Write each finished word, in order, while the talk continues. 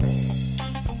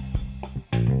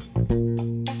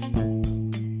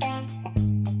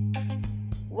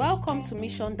to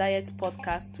Mission Diet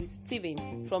Podcast with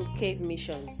Stephen from Cave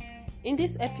Missions. In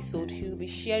this episode, he will be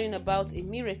sharing about a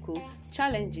miracle,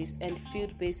 challenges, and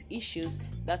field-based issues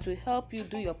that will help you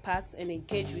do your part and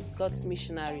engage with God's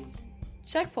missionaries.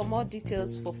 Check for more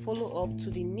details for follow-up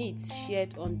to the needs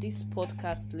shared on this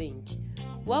podcast link.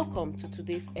 Welcome to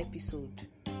today's episode.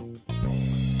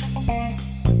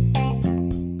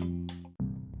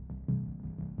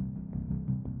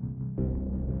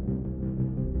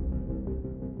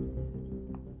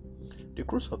 The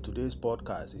crux of today's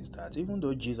podcast is that even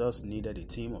though Jesus needed a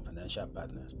team of financial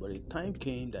partners, but a time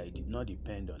came that he did not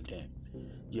depend on them.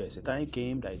 Yes, a time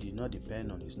came that he did not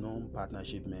depend on his known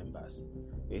partnership members.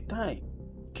 A time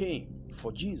came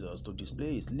for Jesus to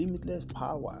display his limitless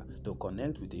power to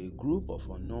connect with a group of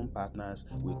unknown partners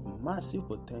with massive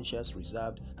potentials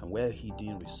reserved and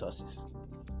well-hidden resources.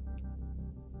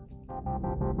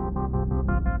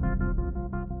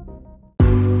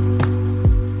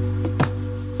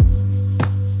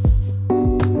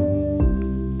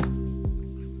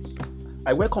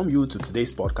 I welcome you to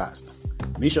today's podcast,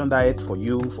 Mission Diet for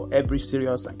you, for every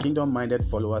serious and kingdom-minded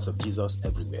followers of Jesus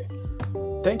everywhere.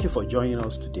 Thank you for joining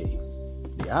us today.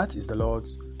 The earth is the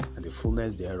Lord's and the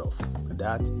fullness thereof, and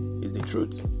that is the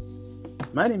truth.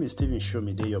 My name is Stephen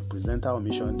Shomide, your presenter on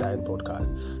Mission Diet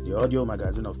Podcast, the audio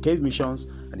magazine of Cave Missions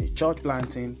and a church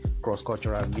planting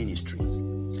cross-cultural ministry.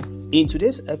 In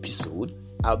today's episode,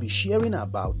 I'll be sharing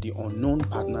about the unknown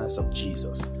partners of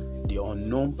Jesus. The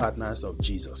unknown partners of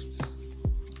Jesus.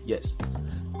 Yes,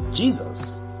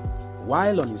 Jesus,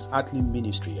 while on his earthly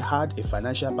ministry, had a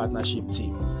financial partnership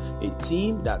team, a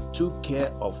team that took care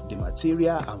of the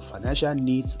material and financial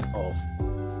needs of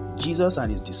Jesus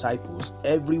and his disciples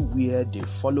everywhere they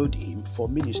followed him for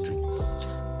ministry.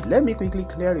 Let me quickly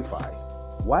clarify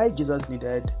why Jesus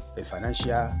needed a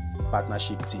financial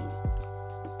partnership team.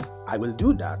 I will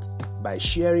do that by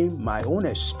sharing my own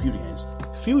experience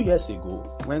a few years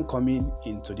ago when coming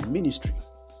into the ministry.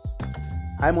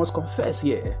 I must confess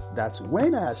here that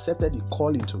when I accepted the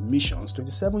call into missions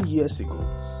 27 years ago,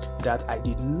 that I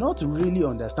did not really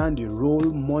understand the role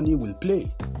money will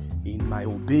play in my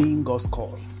obeying God's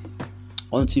call,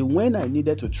 until when I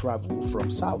needed to travel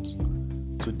from south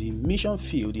to the mission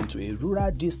field into a rural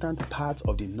distant part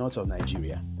of the north of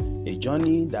Nigeria, a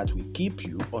journey that will keep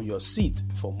you on your seat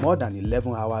for more than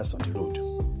 11 hours on the road.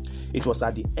 It was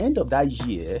at the end of that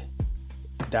year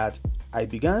that I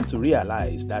began to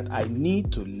realize that I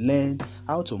need to learn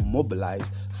how to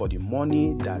mobilize for the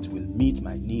money that will meet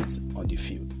my needs on the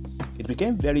field. It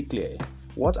became very clear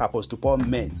what Apostle Paul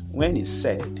meant when he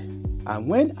said, "And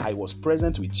when I was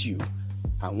present with you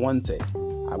and wanted,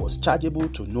 I was chargeable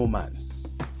to no man.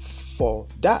 For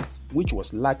that which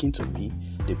was lacking to me,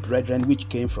 the brethren which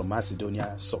came from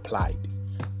Macedonia supplied.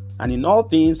 And in all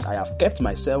things I have kept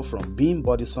myself from being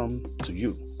burdensome to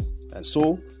you, and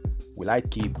so will I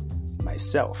keep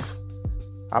myself."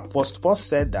 Apostle Paul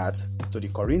said that to the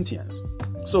Corinthians.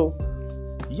 So,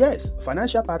 yes,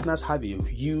 financial partners have a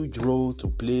huge role to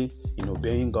play in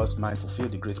obeying God's mind to fulfill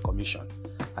the Great Commission.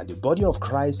 And the body of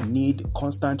Christ need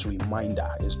constant reminder,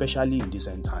 especially in this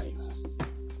end time.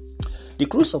 The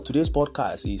crux of today's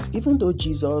podcast is, even though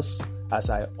Jesus,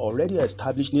 as I already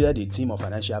established, needed a team of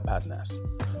financial partners,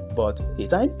 but a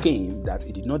time came that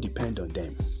he did not depend on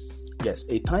them. Yes,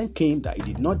 a time came that he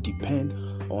did not depend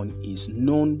on his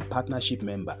known partnership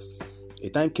members. A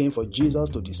time came for Jesus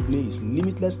to display his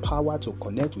limitless power to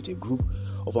connect with a group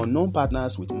of unknown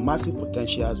partners with massive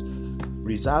potentials,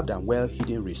 reserved and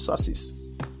well-hidden resources.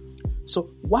 So,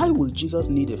 why will Jesus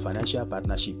need a financial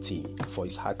partnership team for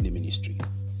his earthly ministry?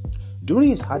 During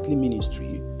his earthly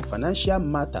ministry, financial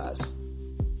matters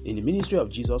in the ministry of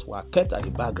Jesus were kept at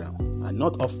the background and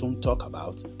not often talked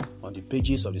about on the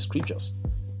pages of the scriptures.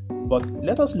 But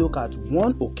let us look at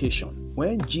one occasion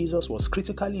when Jesus was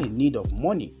critically in need of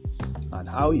money and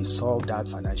how he solved that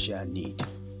financial need.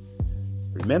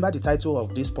 Remember the title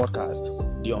of this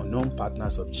podcast, The Unknown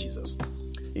Partners of Jesus.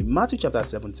 In Matthew chapter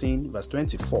 17, verse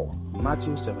 24,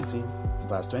 Matthew 17,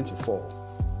 verse 24,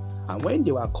 "And when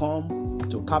they were come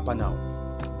to Capernaum,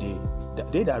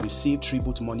 they that received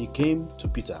tribute money came to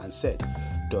Peter and said,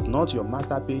 Doth not your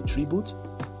master pay tribute?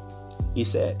 He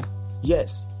said,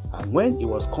 Yes. And when he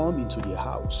was come into the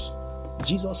house,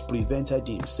 Jesus prevented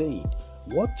him, saying,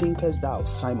 What thinkest thou,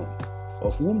 Simon?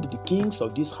 Of whom did the kings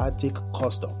of this earth take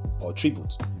custom or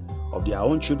tribute? Of their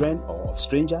own children or of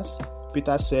strangers?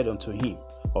 Peter said unto him,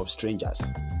 Of strangers.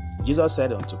 Jesus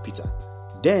said unto Peter,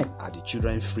 Then are the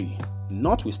children free,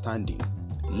 notwithstanding,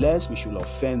 lest we should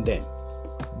offend them.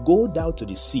 Go down to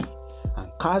the sea,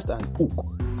 and cast an hook,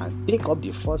 and take up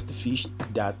the first fish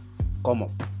that come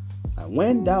up. And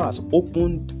when thou hast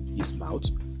opened his mouth,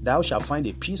 thou shalt find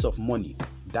a piece of money,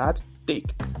 that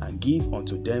take and give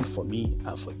unto them for me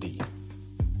and for thee.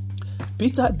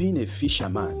 Peter, being a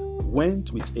fisherman,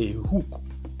 went with a hook.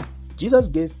 Jesus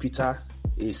gave Peter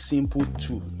a simple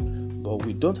tool, but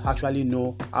we don't actually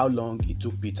know how long it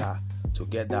took Peter to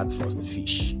get that first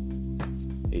fish.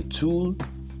 A tool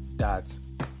that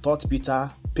taught Peter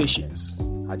patience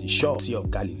at the shore of the Sea of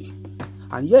Galilee.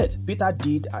 And yet, Peter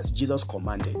did as Jesus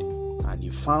commanded, and he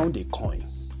found a coin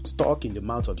stuck in the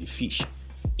mouth of the fish,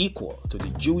 equal to the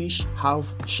Jewish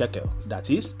half shekel,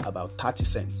 that is about 30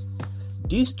 cents.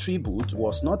 This tribute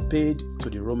was not paid to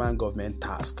the Roman government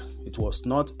tax. It was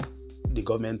not the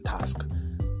government tax,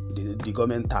 the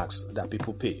government tax that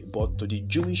people pay, but to the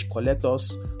Jewish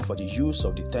collectors for the use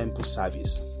of the temple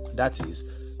service. That is,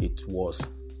 it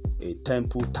was a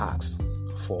temple tax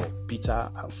for Peter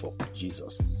and for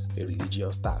Jesus, a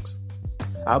religious tax.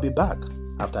 I'll be back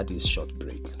after this short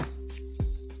break.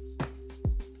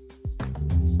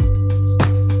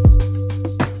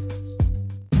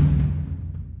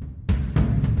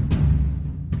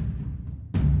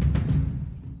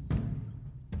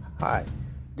 Hi,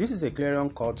 this is a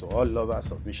clarion call to all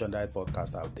lovers of Mission Diet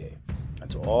podcast out there, and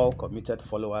to all committed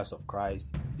followers of Christ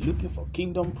looking for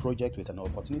kingdom project with an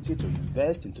opportunity to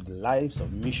invest into the lives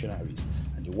of missionaries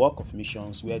and the work of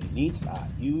missions where the needs are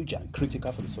huge and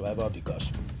critical for the survival of the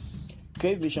gospel.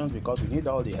 Cave Missions, because we need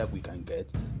all the help we can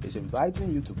get, is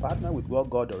inviting you to partner with what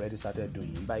God already started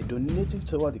doing by donating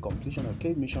toward the completion of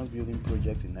Cave Missions building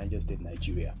projects in Niger State,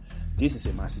 Nigeria. This is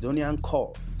a Macedonian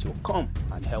call to come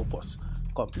and help us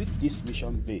complete this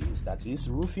mission base, that is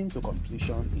roofing, to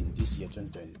completion in this year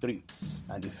 2023,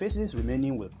 and the phases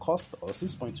remaining will cost us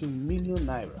 6.2 million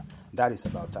naira, that is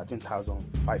about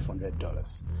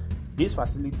 $13,500. This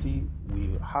facility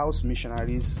will house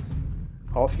missionaries,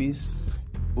 office,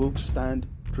 book stand,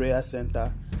 prayer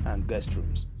center, and guest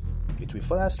rooms. It will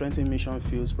further strengthen mission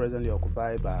fields presently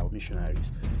occupied by our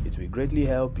missionaries. It will greatly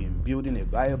help in building a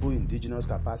viable indigenous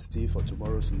capacity for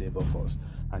tomorrow's labor force,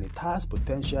 and it has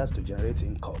potentials to generate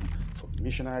income for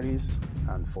missionaries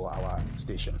and for our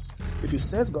stations. If you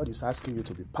sense God is asking you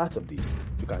to be part of this,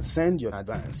 you can send your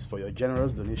advance for your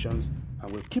generous donations,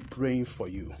 and we'll keep praying for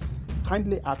you.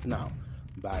 Kindly act now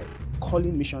by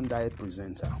calling Mission Diet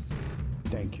Presenter.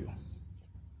 Thank you.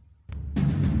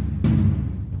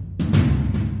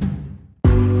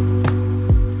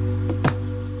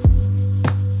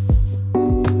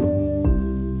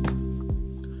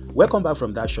 Welcome back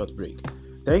from that short break.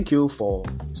 Thank you for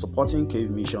supporting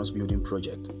Cave Missions building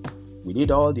project. We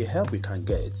need all the help we can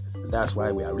get, and that's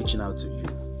why we are reaching out to you.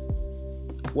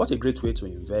 What a great way to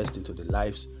invest into the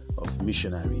lives of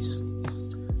missionaries.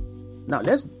 Now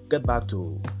let's get back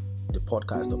to the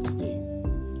podcast of today.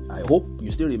 I hope you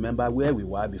still remember where we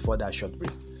were before that short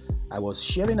break. I was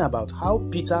sharing about how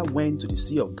Peter went to the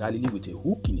Sea of Galilee with a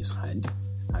hook in his hand,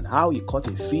 and how he caught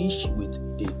a fish with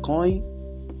a coin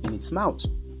in its mouth.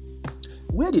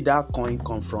 Where did that coin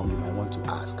come from, you might want to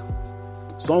ask.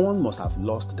 Someone must have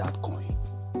lost that coin.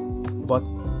 But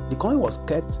the coin was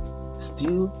kept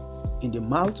still in the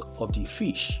mouth of the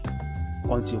fish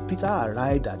until Peter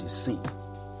arrived at the scene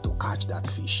to catch that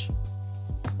fish.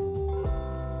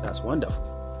 That's wonderful.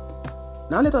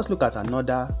 Now let us look at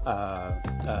another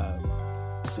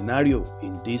scenario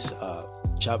in this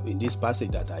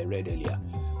passage that I read earlier.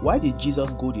 Why did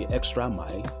Jesus go the extra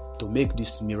mile to make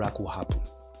this miracle happen?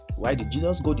 Why did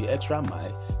Jesus go the extra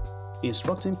mile,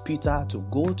 instructing Peter to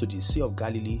go to the Sea of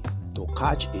Galilee to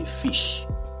catch a fish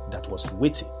that was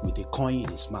waiting with a coin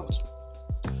in its mouth?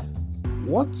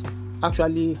 What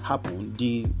actually happened,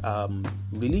 the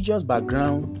religious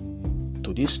background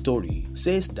to this story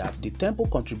says that the temple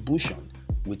contribution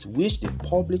with which the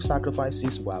public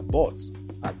sacrifices were bought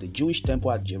at the Jewish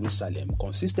temple at Jerusalem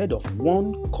consisted of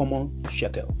one common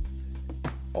shekel,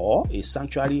 or a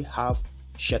sanctuary half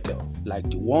shekel, like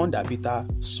the one that Peter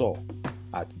saw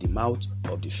at the mouth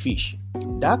of the fish.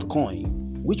 That coin,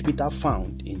 which Peter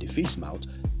found in the fish's mouth,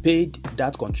 paid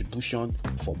that contribution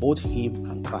for both him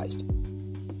and Christ.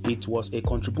 It was a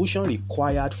contribution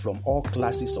required from all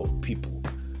classes of people,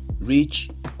 rich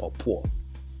or poor,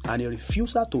 and a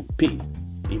refusal to pay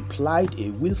implied a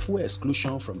willful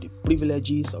exclusion from the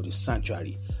privileges of the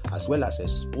sanctuary, as well as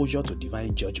exposure to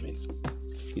divine judgment.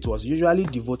 It was usually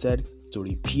devoted to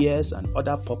repairs and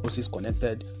other purposes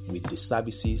connected with the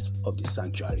services of the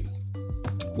sanctuary.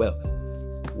 Well,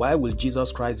 why will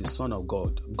Jesus Christ, the Son of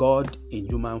God, God in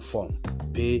human form,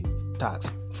 pay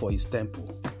tax for his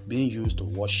temple being used to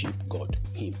worship God,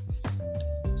 him?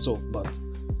 But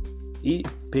he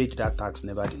paid that tax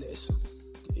nevertheless.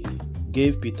 He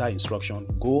gave Peter instruction,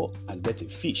 go and get a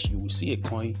fish. You will see a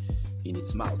coin in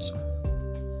its mouth.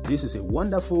 this is a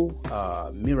wonderful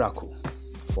miracle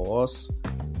for us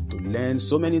to learn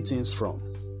so many things from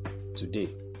today.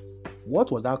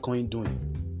 What was that coin doing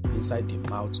inside the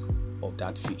mouth of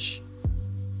that fish?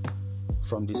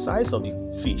 From the size of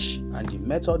the fish and the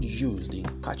method used in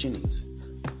catching it,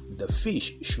 the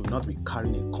fish should not be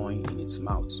carrying a coin in its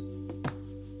mouth.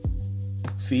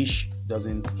 Fish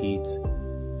doesn't eat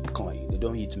coin. They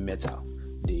don't eat metal.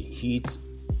 They eat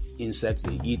insects.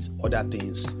 They eat other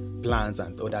things, plants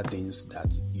and other things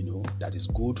that that is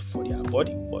good for their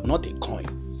body, but not a coin.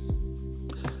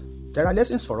 There are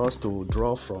lessons for us to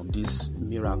draw from this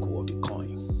miracle of the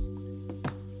coin.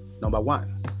 Number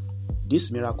one,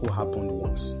 this miracle happened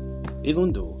once.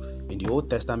 Even though in the Old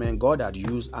Testament God had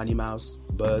used animals,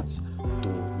 birds to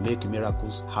make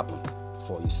miracles happen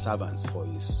for his servants, for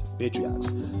his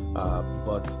patriarchs,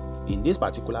 but in this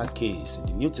particular case, in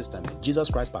the New Testament, Jesus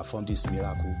Christ performed this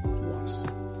miracle once.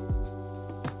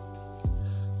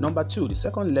 Number two, the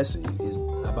second lesson is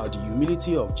about the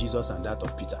humility of Jesus and that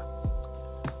of Peter.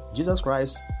 Jesus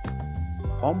Christ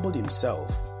humbled himself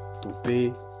to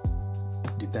pay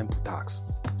the temple tax,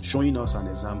 showing us an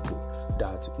example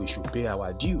that we should pay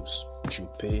our dues, we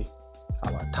should pay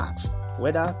our tax,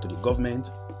 whether to the government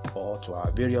or to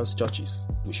our various churches.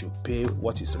 We should pay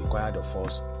what is required of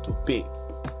us to pay.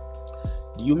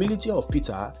 The humility of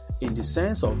Peter, in the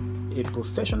sense of a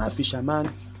professional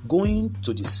fisherman going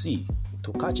to the sea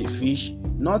to catch a fish,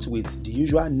 not with the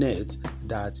usual net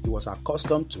that he was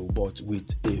accustomed to, but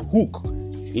with a hook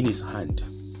in his hand.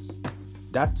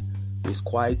 That is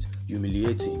quite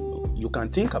humiliating. You can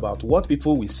think about what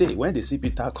people will say when they see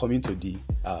Peter coming to the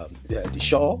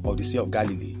shore of the Sea of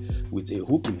Galilee with a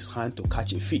hook in his hand to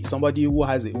catch a fish. Somebody who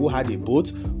had a boat,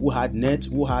 who had net,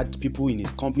 who had people in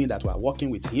his company that were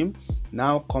working with him,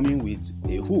 now coming with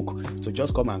a hook to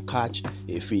just come and catch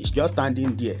a fish, just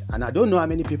standing there. And I don't know how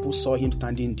many people saw him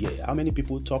standing there, how many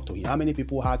people talked to him, how many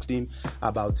people asked him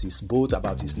about his boat,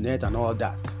 about his net and all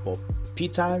that. But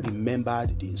Peter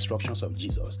remembered the instructions of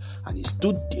Jesus, and he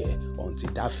stood there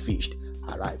until that fish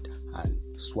arrived and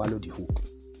swallowed the hook.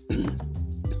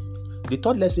 The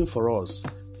third lesson for us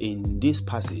in this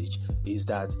passage is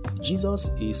that Jesus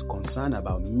is concerned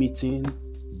about meeting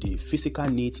the physical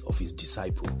needs of his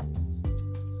disciple.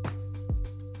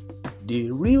 The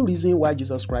real reason why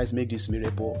Jesus Christ made this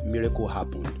miracle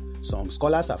happen, some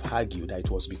scholars have argued that it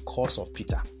was because of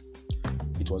Peter.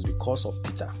 It was because of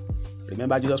Peter.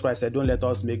 Remember, Jesus Christ said, don't let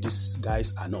us make these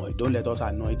guys annoyed. Don't let us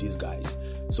annoy these guys.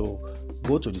 So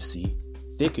go to the sea,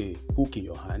 take a hook in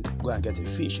your hand, go and get a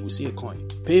fish. You will see a coin.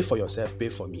 Pay for yourself, pay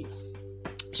for me.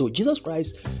 So Jesus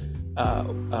Christ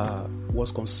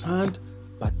was concerned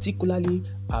particularly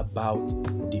about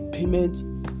the payment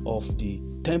of the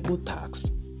temple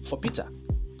tax for Peter.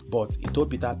 But he told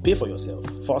Peter, pay for yourself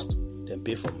first, then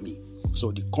pay for me.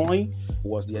 So the coin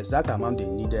was the exact amount they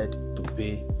needed to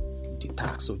pay the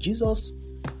tax. So Jesus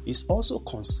is also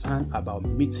concerned about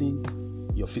meeting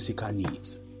your physical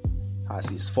needs as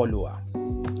his follower,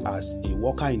 as a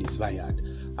worker in his vineyard,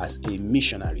 as a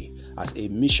missionary, as a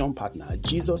mission partner.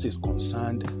 Jesus is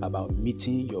concerned about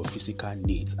meeting your physical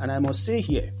needs. And I must say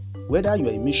here, whether you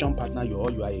are a mission partner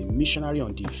or you are a missionary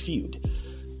on the field,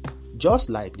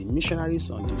 just like the missionaries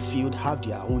on the field have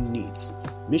their own needs,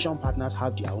 mission partners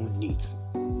have their own needs.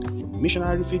 Field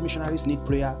missionaries need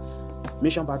prayer,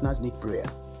 mission partners need prayer.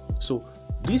 So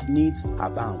these needs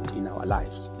abound in our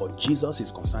lives, but Jesus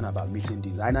is concerned about meeting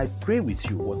these. And I pray with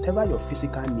you, whatever your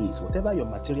physical needs, whatever your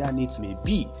material needs may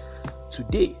be,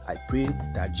 today I pray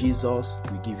that Jesus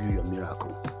will give you your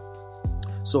miracle.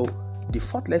 So the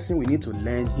fourth lesson we need to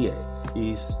learn here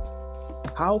is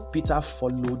how Peter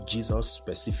followed Jesus'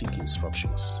 specific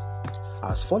instructions.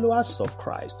 As followers of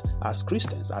Christ, as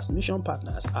Christians, as mission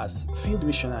partners, as field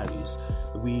missionaries,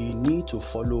 we need to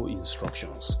follow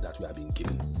instructions that we have been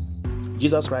given.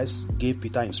 Jesus Christ gave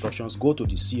Peter instructions, go to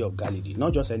the Sea of Galilee,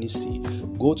 not just any sea,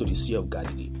 go to the Sea of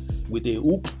Galilee with a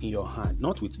hook in your hand,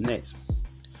 not with nets.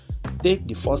 Take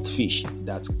the first fish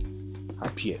that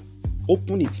appear,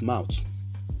 open its mouth,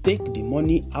 take the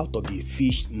money out of the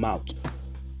fish's mouth,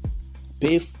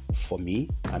 pay for me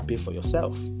and pay for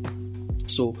yourself.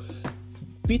 So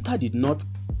Peter did not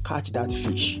catch that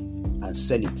fish and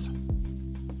sell it.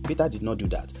 Peter did not do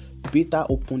that. Peter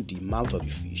opened the mouth of the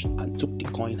fish and took the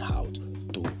coin out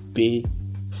to pay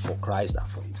for Christ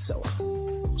and for himself.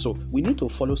 So we need to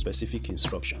follow specific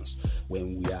instructions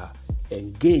when we are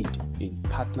engaged in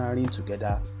partnering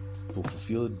together to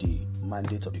fulfill the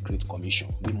mandate of the Great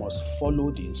Commission. We must follow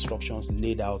the instructions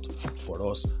laid out for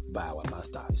us by our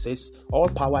Master. He says, all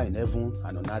power in heaven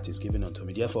and on earth is given unto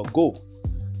me. Therefore, go.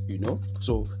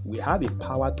 So we have a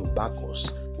power to back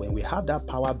us. When we have that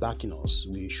power backing us,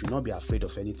 we should not be afraid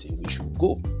of anything. We should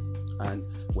go. And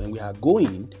when we are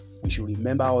going, we should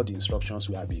remember all the instructions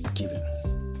we have been given.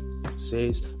 It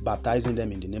says, baptizing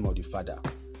them in the name of the Father,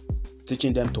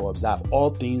 teaching them to observe all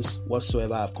things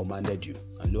whatsoever I have commanded you,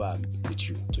 and lo, I am with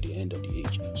you to the end of the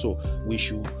age. So we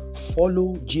should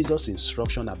follow Jesus'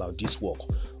 instruction about this work.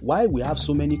 Why we have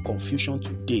so many confusion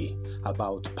today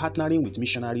about partnering with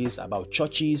missionaries, about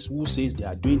churches who says they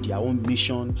are doing their own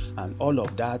mission and all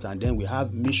of that, and then we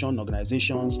have mission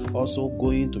organizations also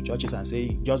going to churches and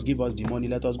say, just give us the money,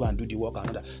 let us go and do the work and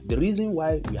all that. The reason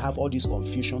why we have all this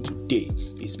confusion today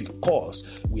is because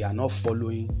we are not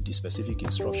following the specific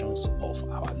instructions of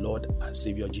our Lord and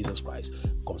Savior Jesus Christ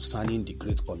concerning the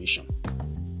Great Commission.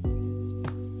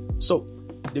 So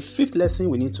the fifth lesson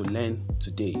we need to learn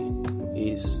today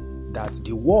is that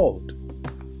the world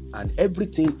and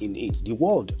everything in it,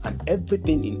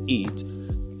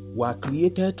 were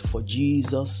created for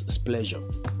Jesus' pleasure.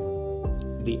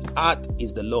 The earth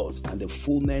is the Lord's and the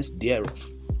fullness thereof.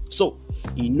 So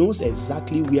he knows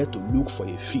exactly where to look for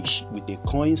a fish with a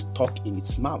coin stuck in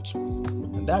its mouth.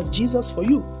 And that's Jesus for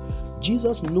you.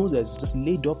 Jesus knows there's just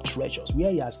laid up treasures,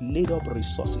 where he has laid up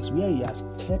resources, where he has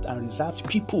kept and reserved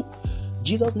people.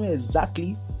 Jesus knows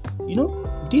exactly,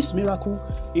 this miracle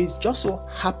is just so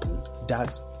happened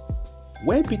that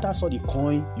when Peter saw the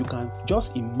coin, you can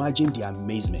just imagine the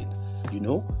amazement,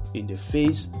 in the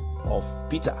face of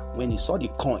Peter when he saw the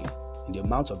coin in the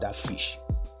mouth of that fish.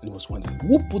 And he was wondering,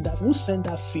 who sent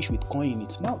that fish with coin in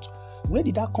its mouth? Where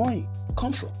did that coin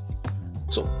come from?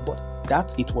 But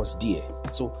that it was there.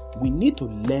 So we need to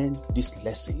learn this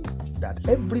lesson that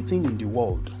everything in the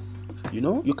world,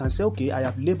 you can say, okay, I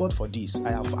have labored for this,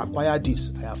 I have acquired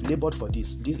this, I have labored for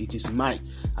this, it is mine.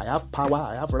 I have power,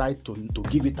 I have right to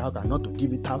give it out and not to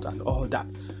give it out and all that.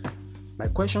 My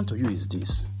question to you is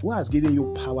this: who has given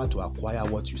you power to acquire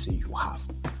what you say you have?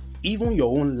 Even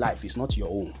your own life is not your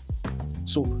own.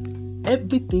 So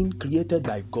everything created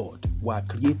by God were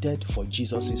created for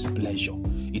Jesus' pleasure.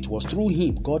 It was through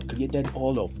him God created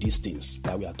all of these things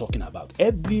that we are talking about.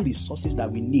 Every resources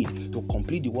that we need to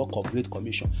complete the work of Great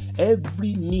Commission,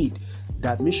 every need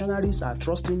that missionaries are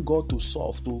trusting God to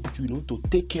solve, to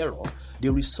take care of, the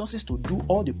resources to do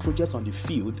all the projects on the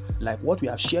field, like what we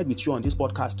have shared with you on this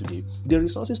podcast today, the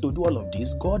resources to do all of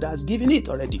this, God has given it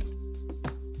already.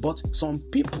 But some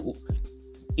people,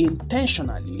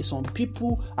 intentionally, some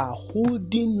people are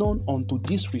holding on onto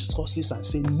these resources and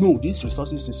saying, no, these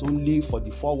resources is only for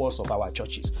the four walls of our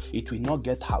churches. It will not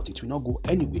get out. It will not go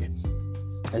anywhere.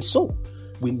 And so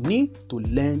we need to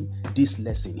learn this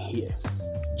lesson here.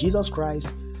 Jesus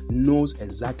Christ knows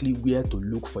exactly where to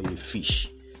look for a fish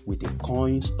with a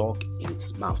coin stuck in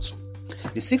its mouth.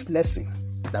 The sixth lesson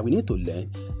that we need to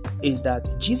learn is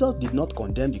that Jesus did not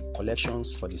condemn the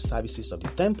collections for the services of the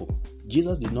temple.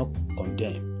 Jesus did not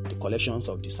condemn the collections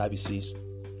of the services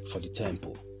for the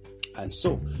temple. And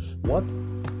so, what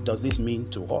does this mean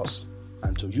to us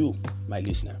and to you, my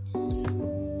listener?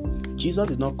 Jesus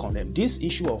did not condemn this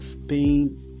issue of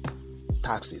paying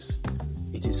taxes.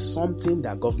 It is something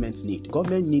that governments need.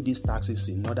 Government need these taxes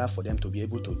in order for them to be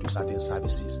able to do certain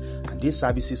services. And these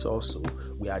services also,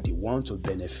 we are the ones to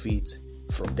benefit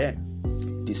from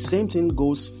them. The same thing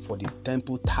goes for the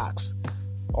temple tax.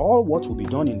 All what will be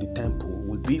done in the temple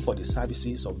will be for the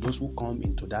services of those who come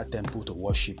into that temple to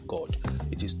worship God.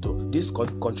 It is these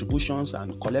contributions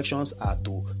and collections are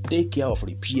to take care of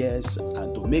repairs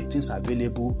and to make things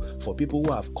available for people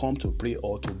who have come to pray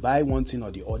or to buy one thing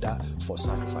or the other for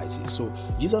sacrifices. So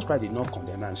Jesus Christ did not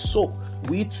condemn, and so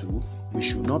we too, we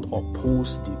should not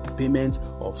oppose the payment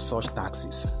of such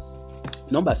taxes.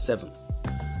 Number 7,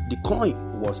 the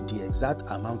coin was the exact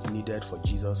amount needed for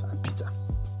Jesus and Peter.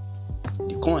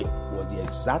 The coin was the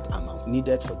exact amount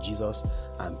needed for Jesus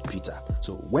and Peter.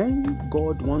 So when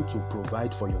God wants to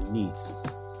provide for your needs,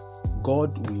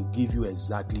 God will give you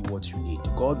exactly what you need.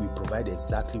 God will provide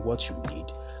exactly what you need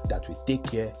that will take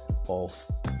care of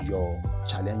your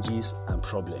challenges and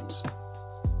problems.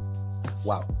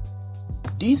 Wow.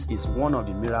 This is one of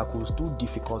the miracles too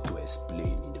difficult to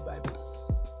explain in the Bible.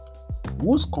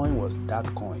 Whose coin was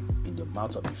that coin in the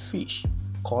mouth of the fish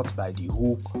caught by the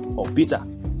hook of Peter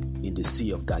in the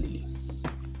Sea of Galilee?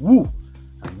 Who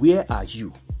and where are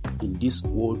you in this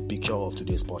whole picture of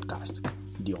today's podcast?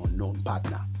 The unknown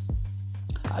partner.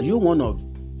 Are you one of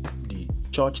the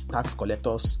church tax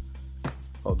collectors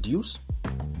of dues?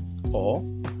 Or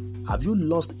have you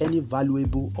lost any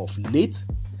valuable of late,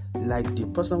 like the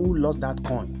person who lost that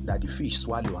coin that the fish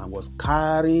swallowed and was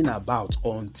carrying about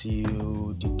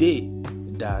until the day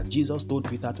that Jesus told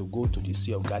Peter to go to the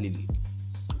Sea of Galilee?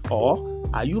 Or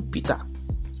Are you Peter,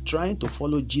 trying to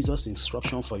follow Jesus'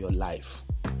 instruction for your life?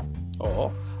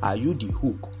 Or are you the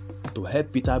hook to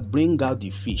help Peter bring out the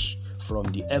fish from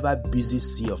the ever busy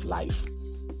sea of life?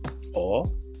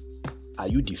 Or are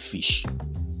you the fish?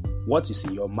 What is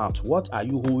in your mouth? What are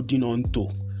you holding on to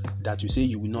that you say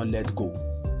you will not let go?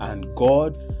 And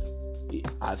God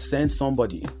has sent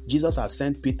somebody. Jesus has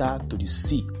sent Peter to the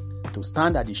sea to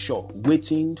stand at the shore,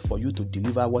 waiting for you to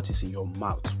deliver what is in your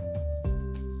mouth.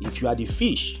 If you are the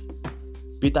fish,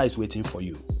 Peter is waiting for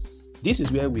you. This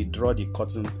is where we draw the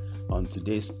curtain on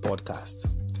today's podcast.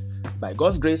 By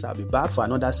God's grace, I'll be back for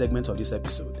another segment of this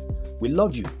episode. We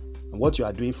love you and what you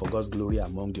are doing for God's glory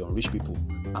among the unreached people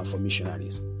and for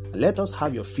missionaries. And let us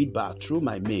have your feedback through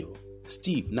my mail,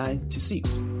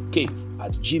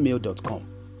 steve96cave@gmail.com,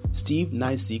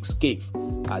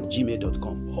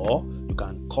 steve96cave@gmail.com, or you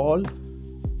can call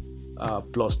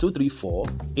 +234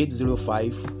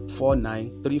 805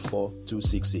 4934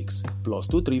 266,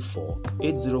 +234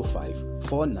 805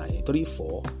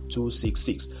 4934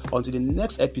 266. Until the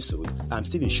next episode, I'm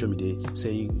Stephen Shomide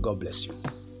saying God bless you.